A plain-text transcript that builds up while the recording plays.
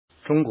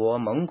中国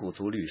蒙古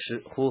族律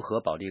师呼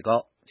和保利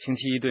高星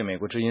期一对美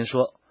国之音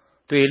说，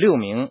对6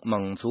名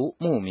蒙族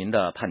牧民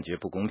的判决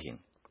不公平。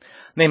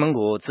内蒙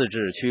古自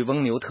治区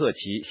翁牛特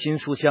旗新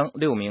苏乡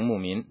6名牧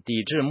民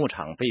抵制牧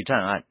场被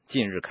占案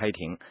近日开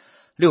庭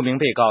，6名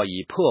被告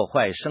以破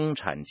坏生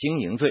产经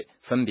营罪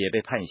分别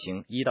被判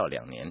刑1到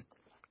2年。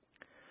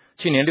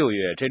去年6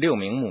月，这6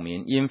名牧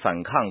民因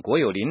反抗国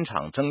有林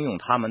场征用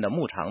他们的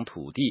牧场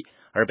土地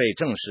而被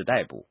正式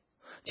逮捕。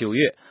9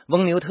月，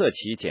翁牛特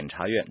旗检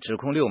察院指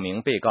控6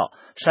名被告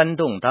煽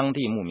动当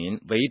地牧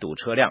民围堵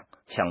车辆、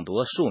抢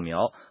夺树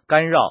苗、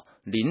干扰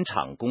林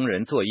场工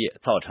人作业，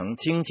造成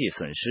经济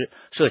损失，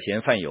涉嫌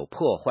犯有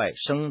破坏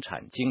生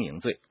产经营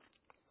罪。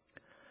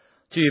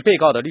据被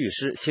告的律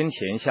师先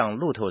前向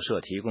路透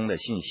社提供的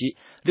信息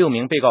，6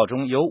名被告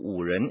中有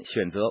5人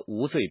选择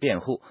无罪辩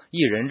护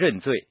，1人认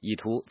罪，以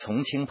图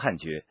从轻判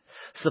决。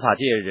司法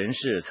界人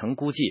士曾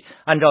估计，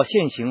按照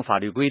现行法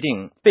律规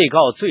定，被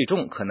告最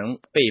重可能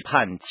被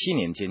判7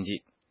年监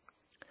禁。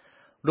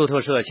路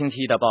透社星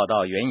期一的报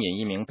道援引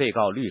一名被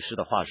告律师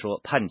的话说，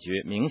判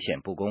决明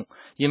显不公，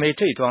因为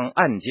这桩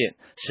案件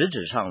实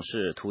质上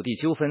是土地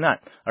纠纷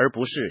案，而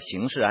不是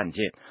刑事案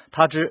件。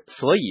他之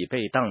所以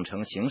被当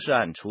成刑事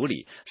案处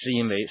理，是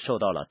因为受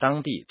到了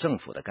当地政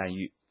府的干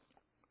预。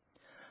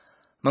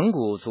蒙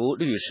古族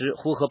律师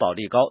呼和保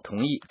利高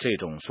同意这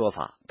种说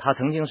法，他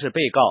曾经是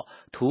被告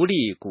图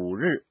利古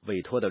日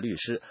委托的律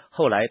师，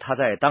后来他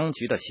在当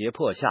局的胁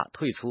迫下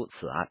退出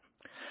此案。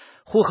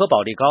呼和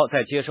保利高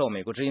在接受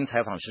美国之音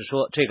采访时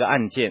说，这个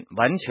案件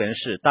完全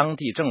是当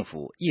地政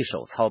府一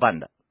手操办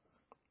的。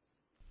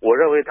我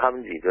认为他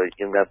们几个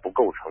应该不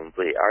构成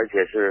罪，而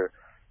且是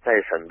在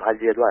审判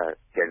阶段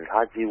检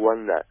察机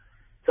关的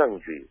证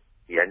据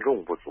严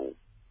重不足，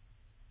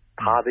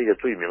他这个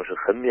罪名是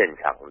很勉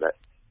强的。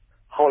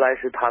后来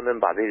是他们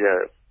把这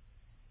个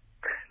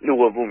6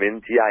个牧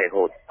民羁押以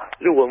后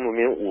，6个牧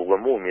民5个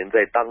牧民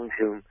在当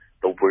庭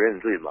都不认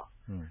罪嘛。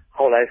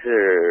后来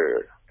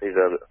是这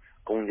个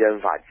公检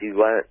法机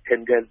关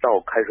天天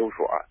到看守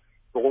所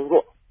做工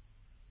作，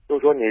就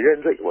说你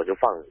认罪我就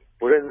放你，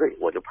不认罪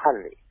我就判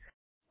你。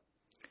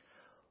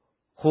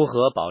呼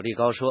和保利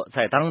高说，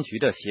在当局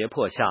的胁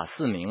迫下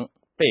，4名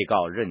被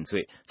告认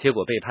罪，结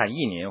果被判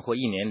1年或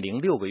1年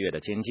0.6个月的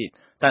监禁，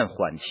但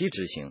缓期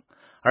执行，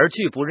而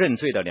拒不认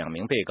罪的2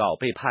名被告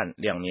被判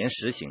2年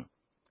实刑。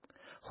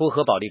呼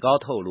和保利高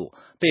透露，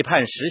被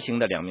判实刑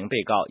的2名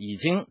被告已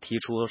经提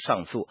出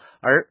上诉，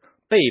而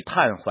被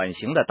判缓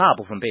刑的大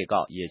部分被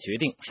告也决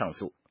定上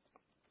诉。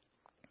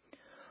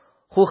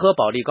呼和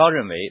保利高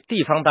认为，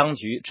地方当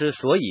局之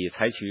所以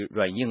采取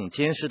软硬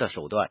兼施的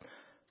手段，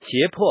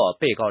胁迫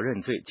被告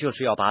认罪，就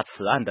是要把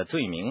此案的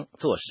罪名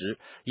坐实，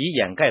以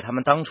掩盖他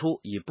们当初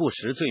以不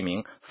实罪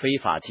名非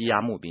法羁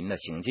押牧民的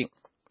行径。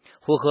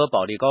呼和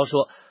保利高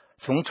说，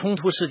从冲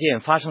突事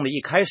件发生的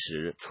一开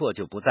始，错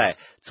就不在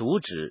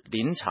阻止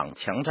林场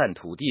强占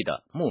土地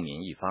的牧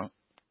民一方。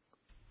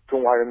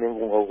中华人民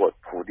共和国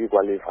土地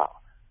管理法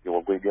有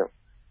个规定，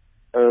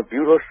比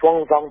如说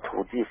双方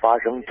土地发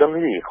生争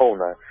议以后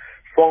呢，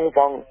双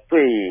方对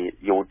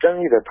有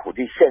争议的土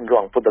地现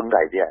状不能改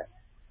变。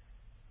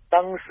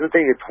当时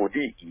这个土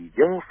地已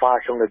经发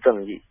生了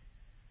争议，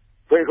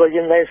所以说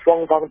应该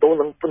双方都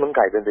不能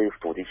改变这个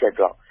土地现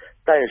状，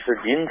但是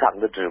林场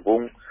的职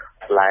工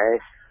来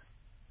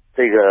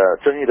这个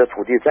争议的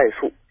土地再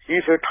述，其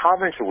实他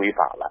们是违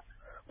法了，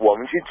我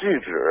们去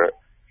制止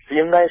是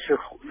应该是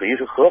属于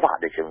是合法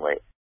的行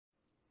为。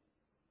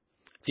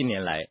近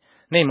年来，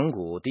内蒙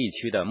古地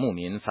区的牧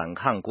民反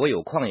抗国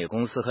有矿业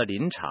公司和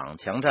林场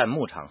强占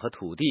牧场和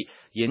土地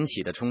引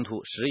起的冲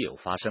突时有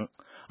发生。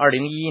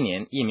2011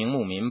年，一名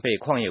牧民被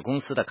矿业公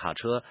司的卡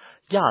车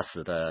压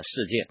死的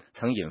事件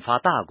曾引发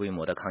大规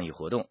模的抗议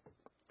活动。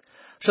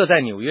设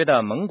在纽约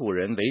的蒙古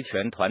人维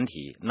权团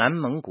体南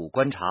蒙古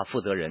观察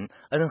负责人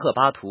恩赫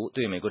巴图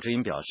对美国之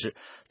音表示，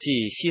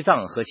继西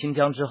藏和新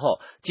疆之后，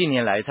近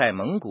年来在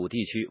蒙古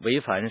地区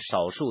违反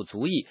少数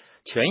族裔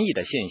权益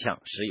的现象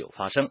时有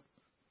发生。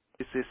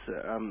This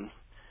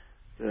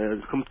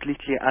is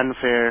completely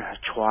unfair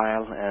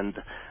trial, and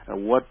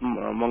what the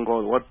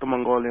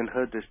Mongolian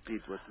herders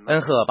did was.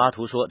 恩赫巴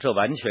图说，这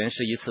完全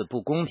是一次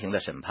不公平的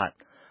审判。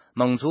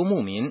蒙族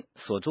牧民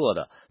所做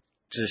的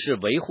只是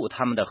维护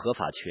他们的合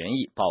法权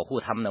益，保护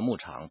他们的牧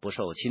场不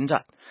受侵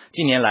占。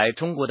近年来，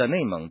中国的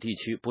内蒙地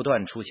区不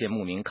断出现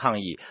牧民抗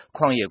议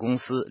矿业公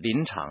司、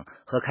林场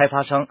和开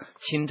发商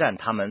侵占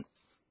他们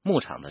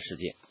牧场的事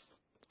件。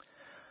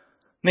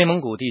内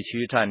蒙古地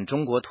区占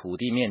中国土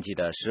地面积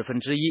的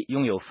1/10，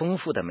拥有丰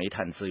富的煤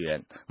炭资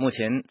源。目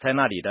前在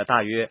那里的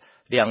大约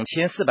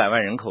2400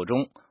万人口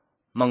中，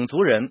蒙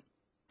族人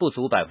不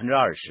足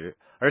20%，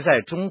而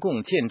在中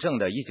共建政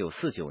的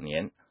1949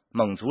年，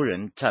蒙族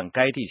人占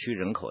该地区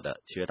人口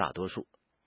的绝大多数。